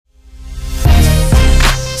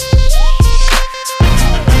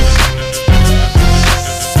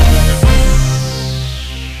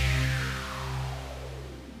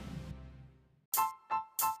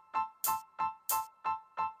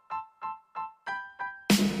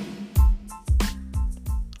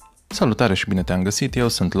Salutare și bine te-am găsit, eu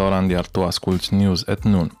sunt Laurent, iar tu asculti News at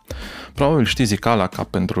Noon. Probabil știi zicala ca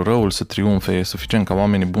pentru răul să triumfe e suficient ca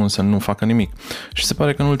oamenii buni să nu facă nimic. Și se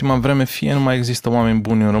pare că în ultima vreme fie nu mai există oameni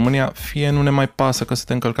buni în România, fie nu ne mai pasă că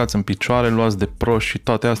suntem încălcați în picioare, luați de proști și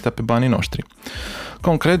toate astea pe banii noștri.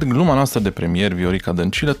 Concret, gluma noastră de premier, Viorica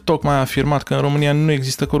Dăncilă, tocmai a afirmat că în România nu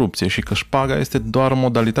există corupție și că șpaga este doar o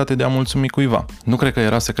modalitate de a mulțumi cuiva. Nu cred că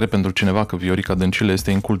era secret pentru cineva că Viorica Dăncilă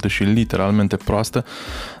este incultă și literalmente proastă,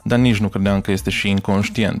 dar nici nu credeam că este și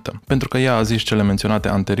inconștientă, pentru că ea a zis cele menționate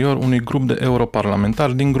anterior unui grup de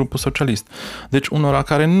europarlamentari din grupul socialist, deci unora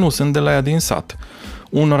care nu sunt de la ea din sat,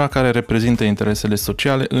 unora care reprezintă interesele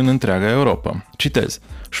sociale în întreaga Europa. Citez: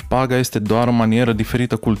 șpaga este doar o manieră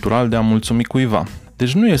diferită cultural de a mulțumi cuiva.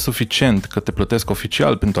 Deci nu e suficient că te plătesc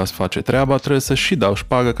oficial pentru a-ți face treaba, trebuie să și dau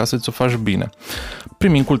șpagă ca să-ți o faci bine.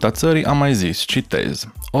 Prim inculta țării a mai zis, citez: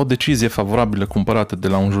 o decizie favorabilă cumpărată de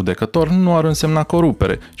la un judecător nu ar însemna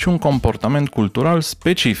corupere, ci un comportament cultural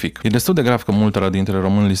specific. E destul de grav că multora dintre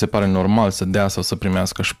români li se pare normal să dea sau să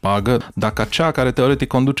primească șpagă, dacă cea care teoretic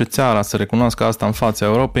conduce țara să recunoască asta în fața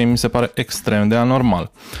Europei mi se pare extrem de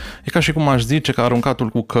anormal. E ca și cum aș zice că aruncatul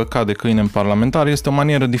cu căcat de câine în parlamentar este o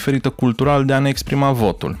manieră diferită cultural de a ne exprima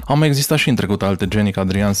votul. Au mai existat și în trecut alte genii ca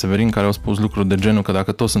Adrian Severin care au spus lucruri de genul că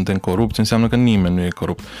dacă toți suntem corupți înseamnă că nimeni nu e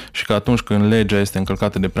corupt și că atunci când legea este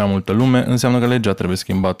încălcată de prea multă lume înseamnă că legea trebuie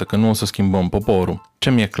schimbată, că nu o să schimbăm poporul. Ce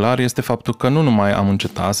mi-e clar este faptul că nu numai am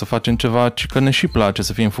încetat să facem ceva, ci că ne și place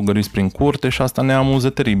să fim fugăriți prin curte și asta ne amuză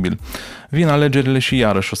teribil. Vin alegerile și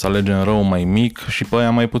iarăși o să alegem rău mai mic și pe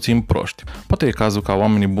aia mai puțin proști. Poate e cazul ca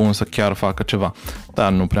oamenii buni să chiar facă ceva,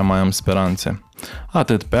 dar nu prea mai am speranțe.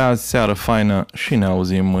 Atât pe azi, seară faină și ne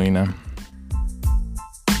auzim mâine.